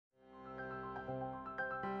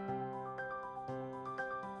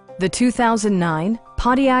The 2009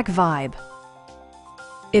 Pontiac Vibe.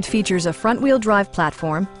 It features a front-wheel drive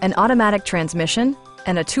platform, an automatic transmission,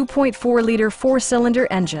 and a 2.4-liter four-cylinder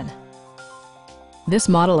engine. This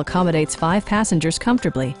model accommodates 5 passengers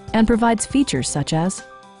comfortably and provides features such as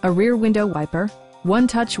a rear window wiper,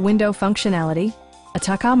 one-touch window functionality, a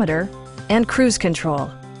tachometer, and cruise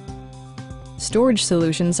control. Storage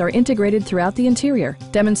solutions are integrated throughout the interior,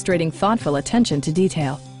 demonstrating thoughtful attention to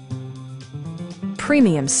detail.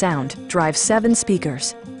 Premium sound drives 7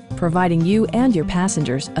 speakers, providing you and your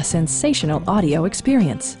passengers a sensational audio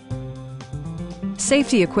experience.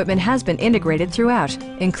 Safety equipment has been integrated throughout,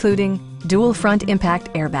 including dual front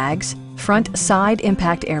impact airbags, front side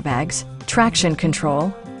impact airbags, traction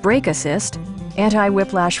control, brake assist,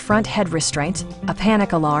 anti-whiplash front head restraints, a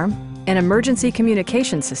panic alarm, an emergency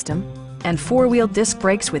communication system, and 4-wheel disc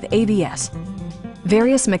brakes with ABS.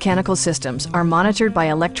 Various mechanical systems are monitored by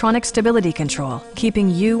electronic stability control,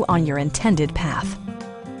 keeping you on your intended path.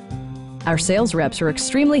 Our sales reps are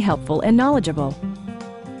extremely helpful and knowledgeable.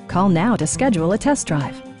 Call now to schedule a test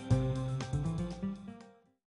drive.